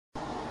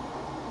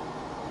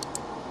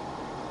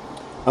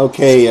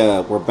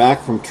Okay, we're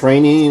back from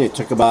training. It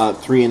took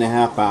about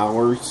 3.5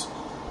 hours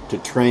to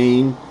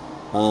train.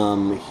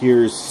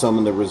 Here's some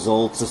of the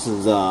results. This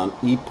is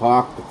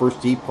epoch, the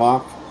first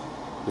epoch.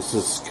 This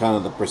is kind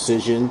of the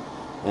precision.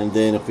 And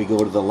then if we go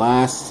to the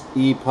last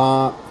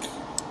epoch,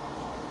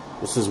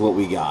 this is what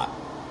we got.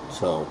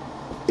 So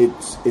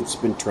it's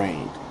been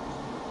trained.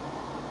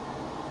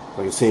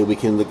 Like I say, we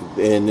can look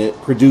and it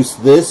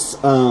produced this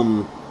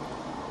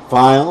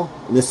file.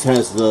 This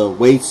has the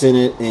weights in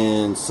it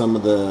and some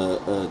of the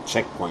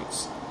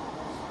checkpoints.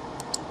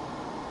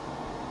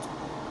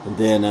 And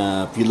then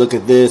if you look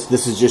at this,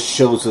 this just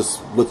shows us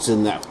what's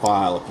in that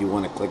file if you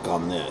want to click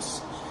on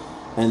this.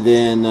 And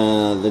then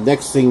the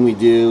next thing we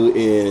do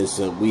is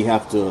we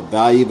have to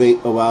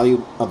evaluate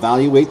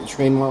the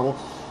train model.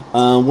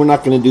 We're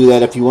not going to do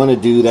that. If you want to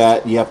do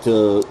that, you have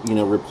to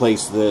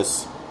replace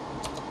this.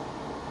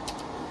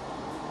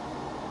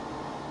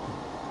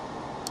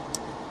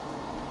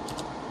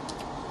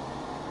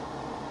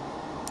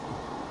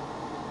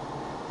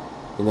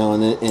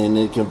 And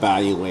it can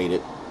evaluate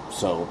it.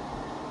 So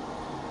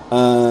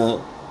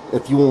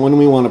when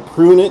we want to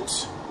prune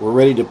it, we're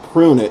ready to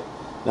prune it.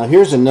 Now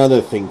here's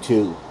another thing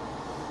too.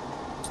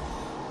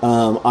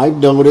 I've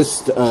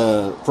noticed,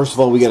 first of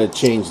all, we got to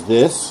change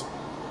this,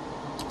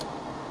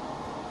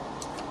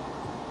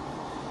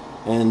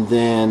 and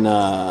then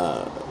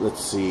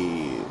let's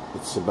see,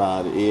 that's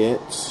about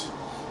it.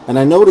 And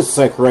I noticed,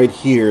 like right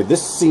here,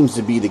 this seems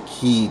to be the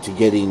key to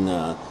getting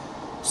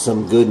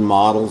some good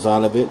models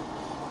out of it.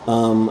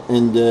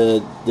 And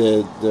the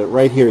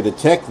right here, the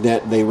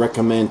TechNet, they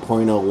recommend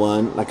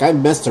 0.01. Like I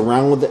messed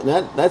around with it.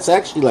 That's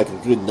actually like a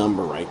good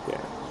number right there.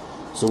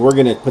 So we're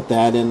gonna put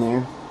that in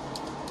there.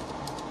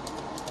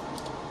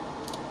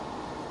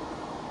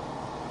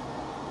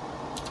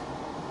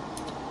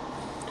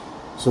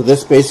 So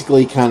this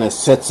basically kind of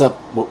sets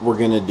up what we're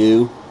gonna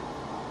do.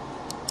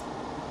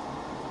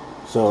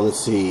 So let's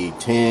see,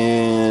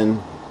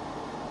 10.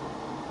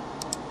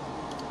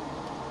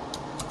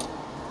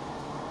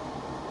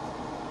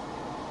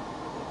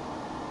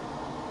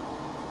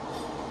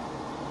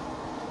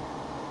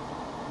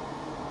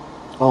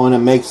 Oh, and it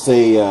makes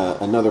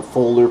another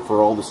folder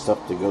for all the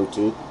stuff to go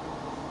to.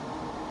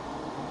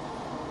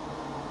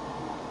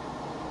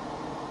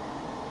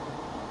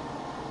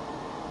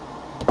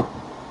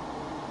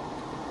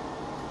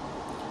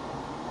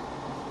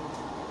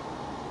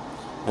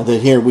 And then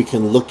here we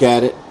can look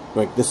at it.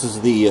 Like this is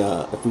the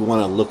if we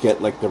want to look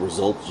at like the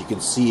results, you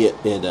can see it.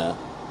 You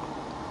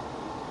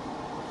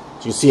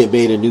can see it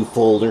made a new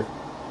folder.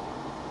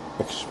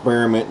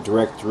 Experiment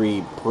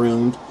directory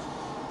pruned.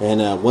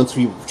 And once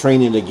we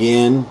train it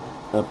again,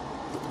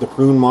 the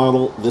prune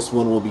model, this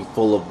one will be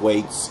full of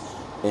weights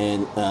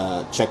and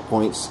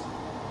checkpoints.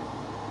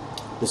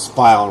 This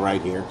file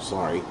right here,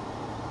 sorry.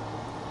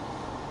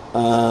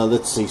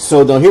 Let's see.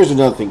 So now here's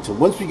another thing. So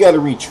once we got to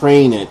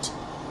retrain it,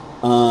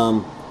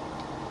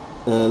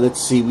 let's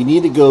see. We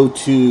need to go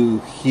to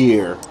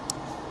here.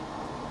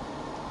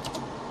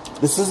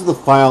 This is the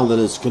file that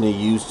it's going to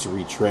use to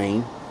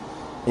retrain.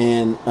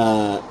 And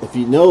if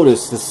you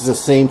notice, this is the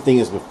same thing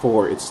as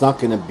before. It's not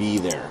going to be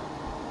there.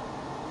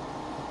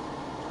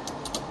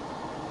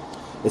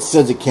 It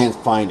says it can't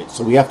find it.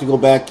 So we have to go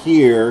back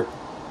here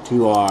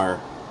to our...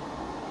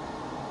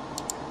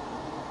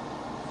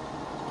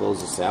 Close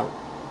this out.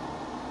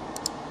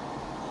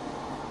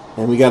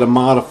 And we got to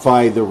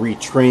modify the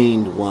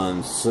retrained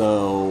one.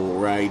 So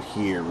right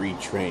here,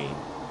 retrain.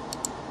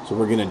 So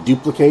we're going to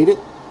duplicate it.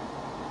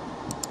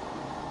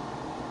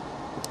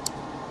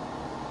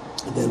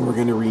 And then we're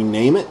going to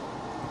rename it.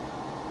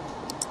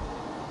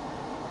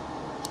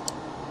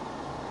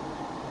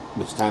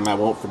 This time I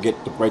won't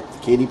forget to write the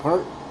kitty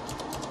part.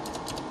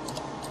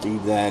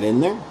 Leave that in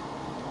there.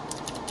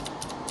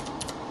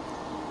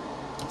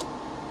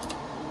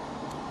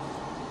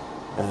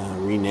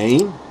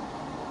 Rename.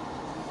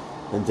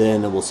 And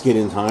then we'll skid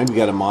in time. We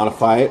got to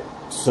modify it.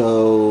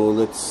 So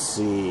let's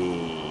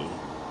see.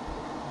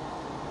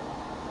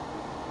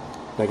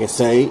 Like I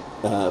say,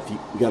 if you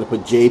got to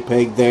put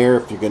JPEG there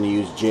if you're going to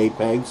use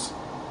JPEGs.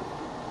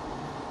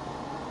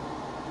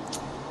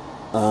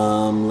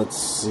 Let's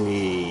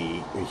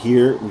see.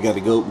 Here we got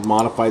to go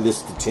modify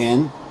this to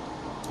 10,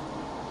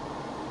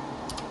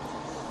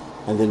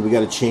 and then we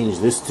got to change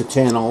this to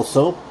 10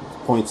 also.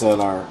 Points out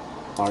our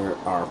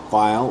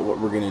file, what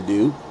we're going to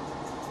do.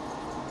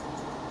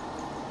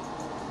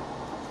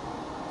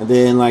 And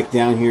then like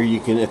down here, you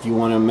can, if you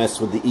want to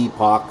mess with the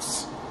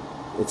epochs,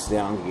 it's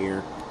down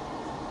here.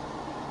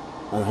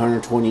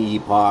 120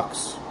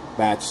 epochs,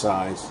 batch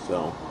size.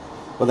 So,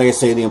 but like I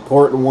say, the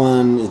important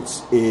one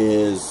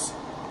is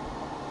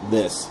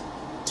this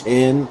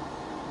 10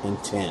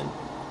 and 10.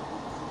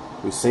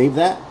 We save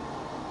that.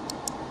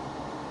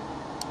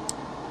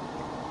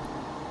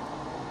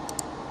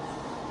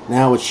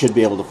 Now it should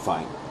be able to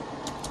find it.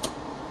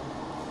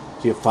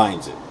 See, it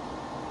finds it.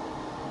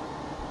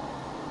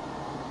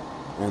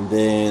 And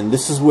then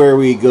this is where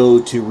we go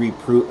to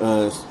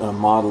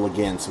model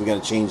again. So we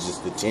got to change this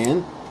to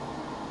 10.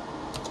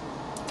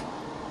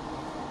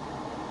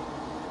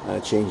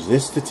 Change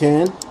this to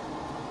 10.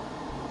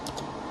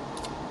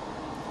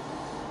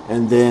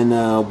 and then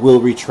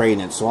we'll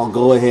retrain it. So I'll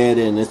go ahead,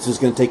 and it's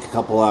just going to take a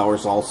couple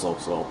hours also.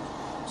 So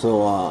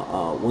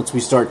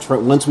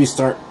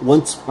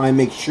once I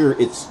make sure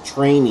it's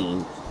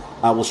training,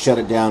 I will shut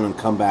it down and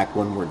come back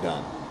when we're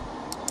done.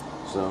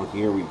 So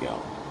here we go.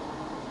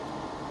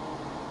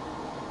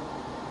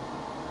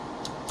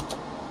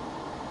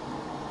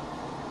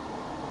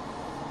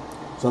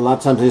 So a lot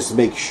of times just to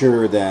make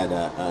sure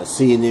that,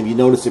 see, and if you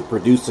notice it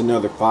produced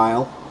another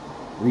file,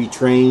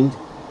 retrained.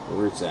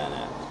 Where's that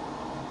at?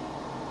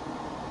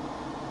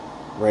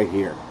 Right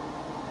here.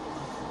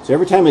 So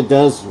every time it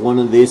does one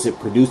of these, it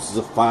produces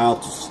a file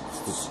to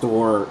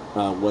store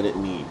what it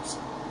needs.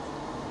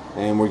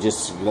 And we're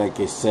just, like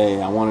I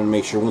say, I wanted to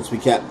make sure once we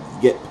get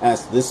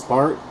past this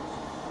part,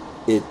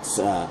 it's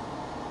on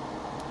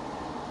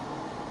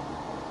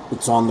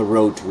the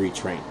road to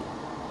retrain.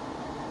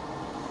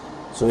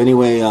 So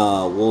anyway,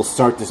 we'll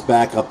start this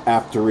back up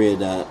after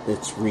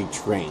it's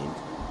retrained.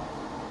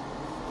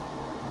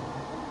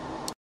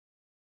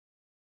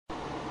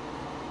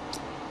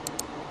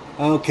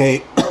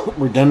 Okay,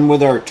 we're done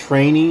with our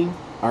training,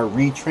 our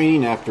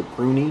retraining after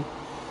pruning.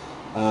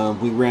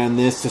 We ran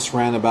this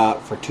ran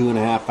about for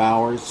 2.5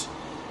 hours,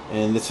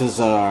 and this is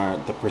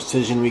the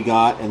precision we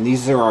got, and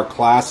these are our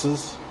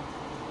classes.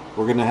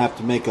 We're going to have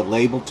to make a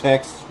label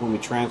text when we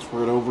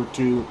transfer it over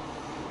to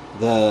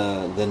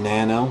the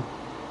Nano.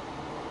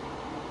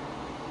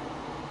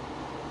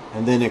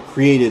 And then it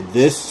created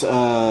this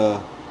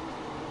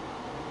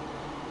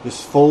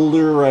this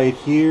folder right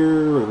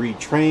here,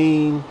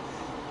 retrain.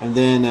 And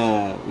then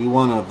we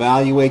want to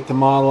evaluate the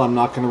model. I'm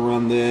not going to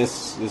run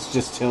this. This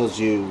just tells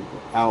you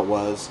how it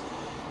was.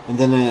 And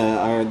then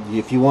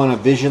if you want to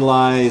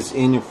visualize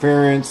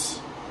interference,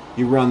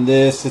 you run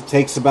this. It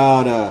takes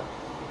about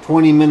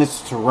 20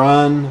 minutes to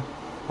run.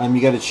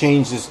 You got to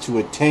change this to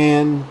a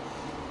 10.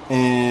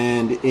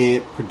 And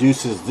it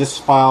produces this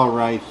file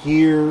right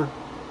here.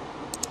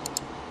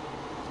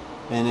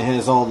 And it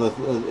has all the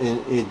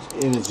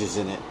images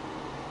in it.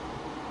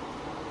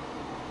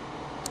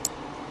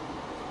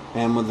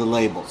 And with the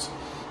labels.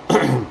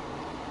 And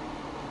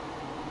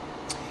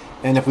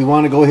if we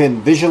want to go ahead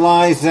and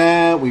visualize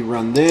that, we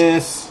run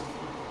this.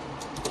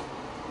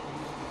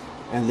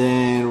 And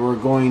then we're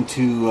going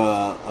to,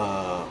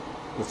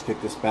 let's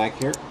get this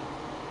back here.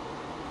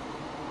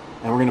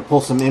 And we're going to pull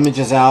some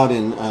images out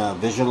and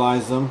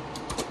visualize them.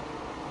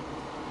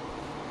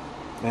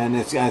 And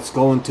it's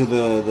going to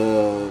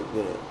the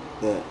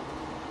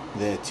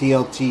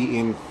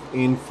TLT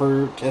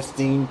infer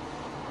testing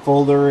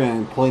folder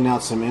and pulling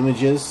out some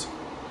images.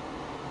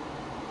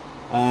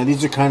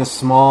 These are kind of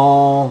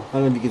small. I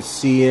don't know if you can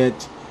see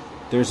it.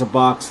 There's a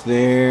box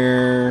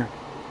there.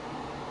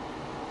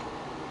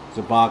 There's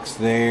a box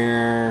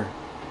there.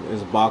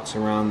 There's a box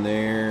around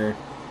there.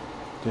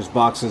 There's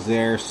boxes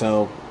there.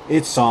 So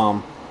it saw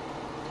them.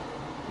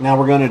 Now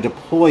we're going to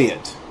deploy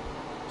it.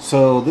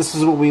 So this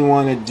is what we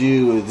want to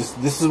do.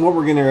 This is what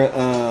we're going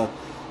to.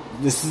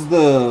 This is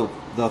the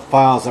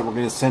files that we're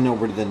going to send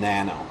over to the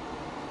Nano.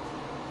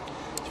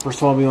 First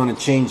of all, we want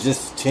to change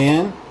this to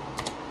 10.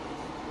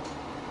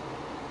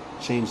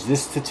 Change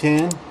this to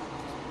 10.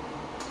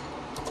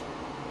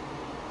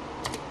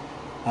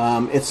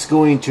 It's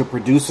going to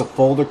produce a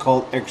folder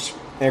called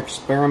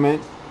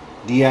Experiment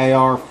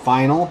DIR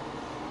Final.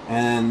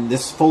 And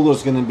this folder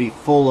is going to be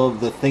full of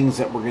the things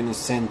that we're going to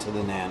send to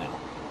the Nano.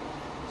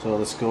 So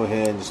let's go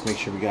ahead and just make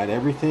sure we got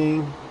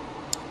everything.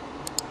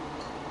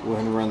 Go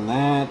ahead and run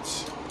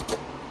that.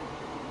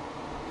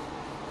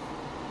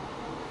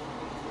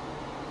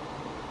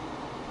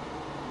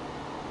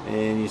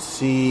 And you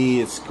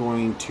see it's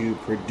going to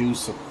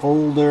produce a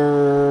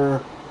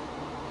folder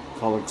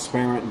called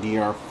Experiment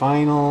DR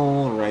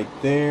Final right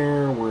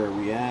there. Where are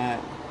we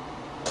at?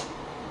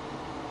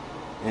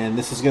 And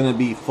this is going to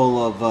be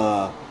full of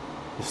the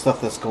stuff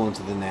that's going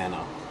to the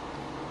Nano.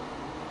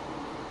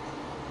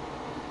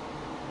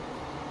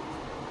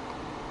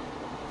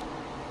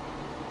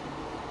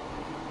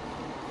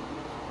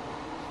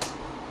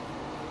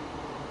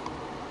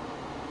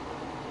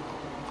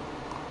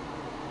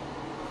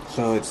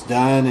 So it's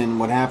done,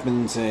 and what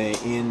happens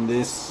in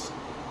this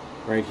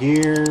right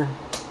here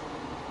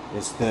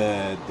is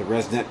the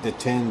ResNet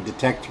 10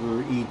 detector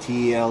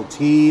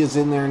ETLT is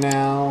in there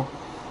now,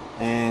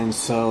 and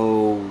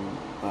so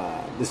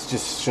this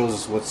just shows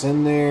us what's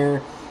in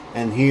there.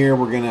 And here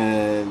we're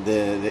gonna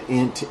the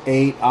int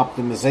 8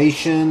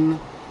 optimization.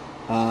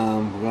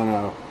 We're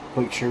gonna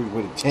make sure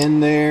we put a 10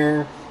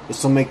 there.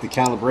 This will make the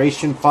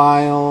calibration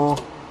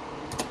file.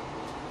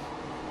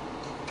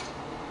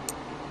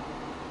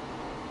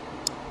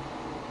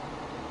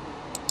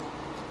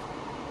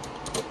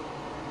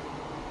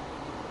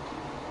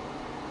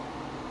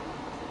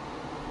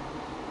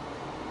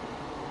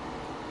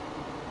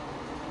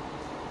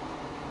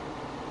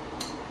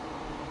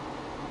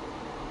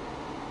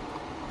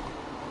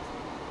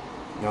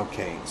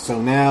 Okay,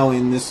 so now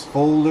in this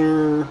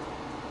folder,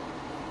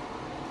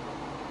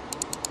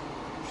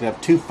 we have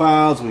two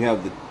files. We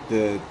have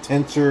the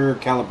tensor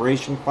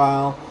calibration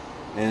file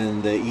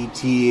and the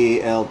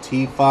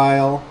ETLT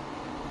file.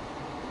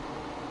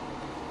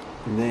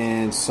 And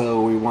then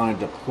so we want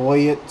to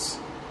deploy it.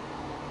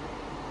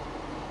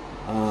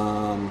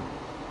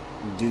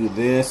 Do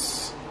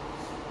this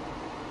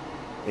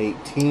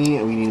 18,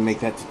 and we need to make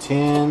that to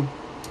 10.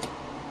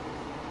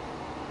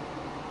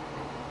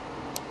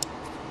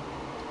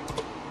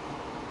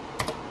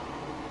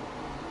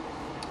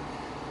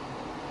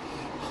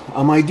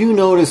 I do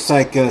notice,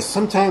 like,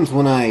 sometimes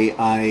when I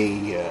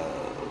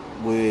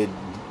would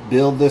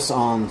build this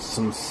on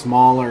some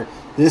smaller,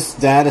 this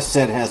data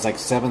set has like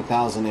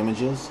 7,000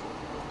 images.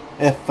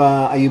 If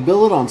you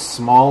build it on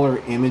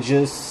smaller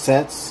images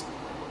sets,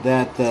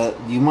 that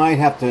you might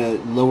have to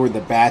lower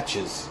the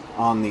batches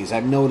on these.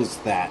 I've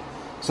noticed that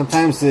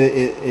sometimes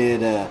you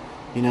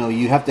know,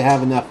 you have to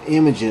have enough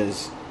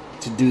images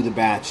to do the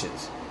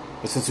batches.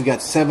 But since we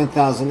got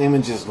 7,000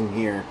 images in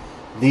here,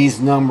 these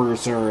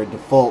numbers are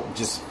default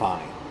just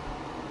fine.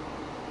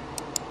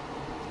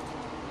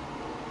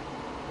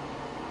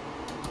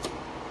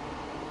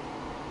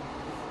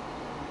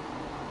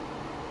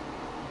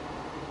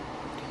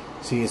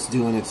 See, it's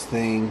doing its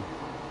thing.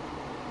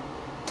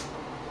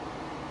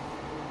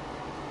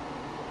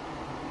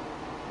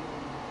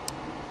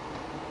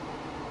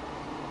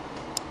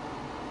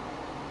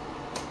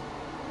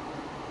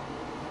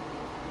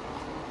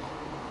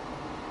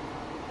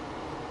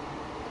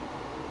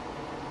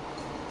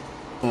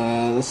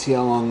 Let's see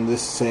how long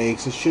this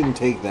takes. It shouldn't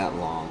take that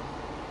long.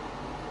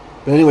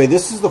 But anyway,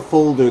 this is the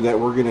folder that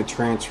we're going to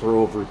transfer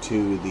over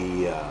to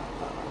the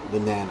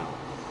Nano.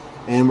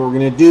 And what we're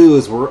going to do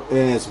is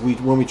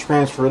when we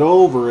transfer it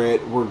over,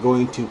 we're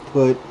going to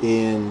put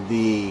in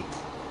the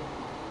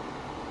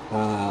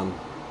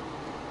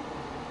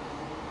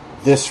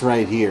this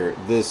right here,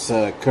 this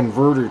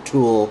converter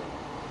tool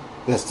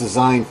that's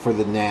designed for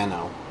the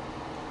Nano.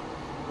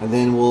 And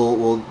then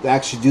we'll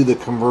actually do the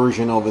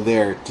conversion over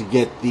there to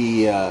get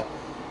the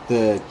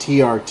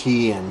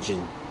TRT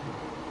engine.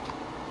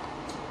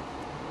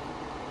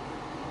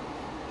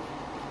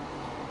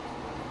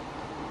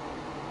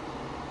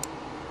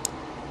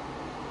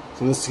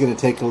 So this is going to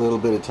take a little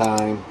bit of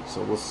time,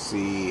 so we'll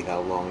see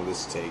how long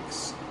this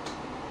takes.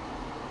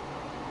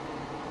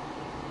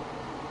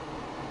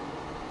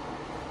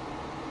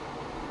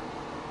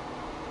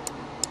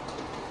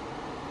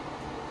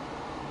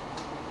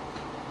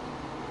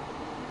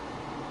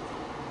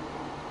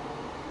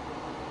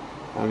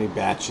 How many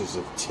batches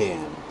of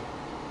 10?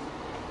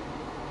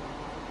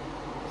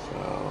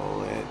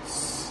 So let's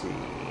see.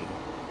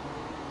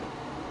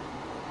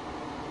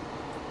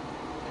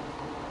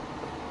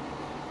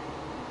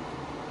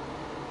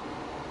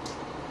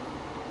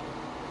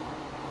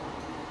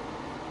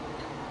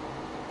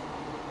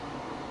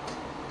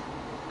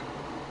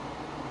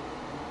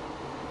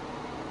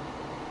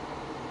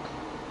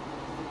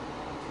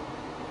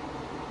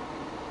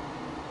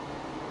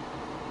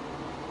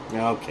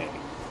 Okay.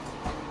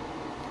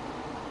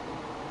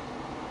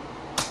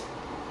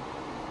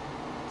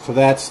 So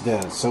that's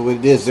done. So what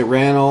it is, it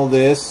ran all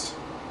this,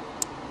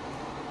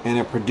 and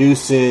it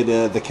produced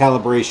the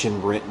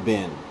calibration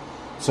bin.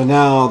 So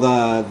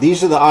now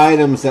these are the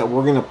items that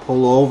we're going to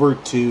pull over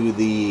to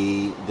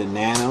the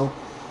Nano.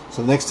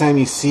 So next time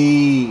you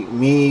see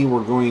me,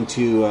 we're going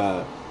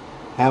to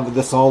have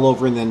this all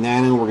over in the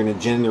Nano. We're going to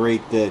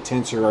generate the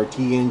Tensor RT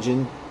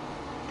engine.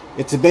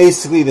 It's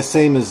basically the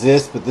same as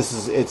this, but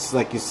it's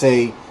like you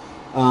say,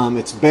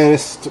 it's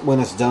best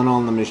when it's done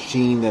on the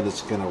machine that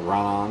it's going to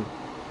run on.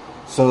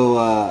 So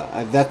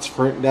that's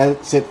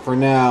it for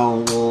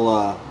now.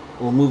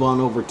 We'll move on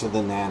over to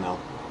the Nano.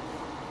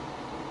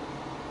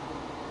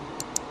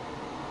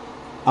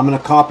 I'm going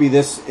to copy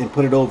this and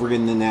put it over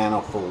in the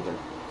Nano folder.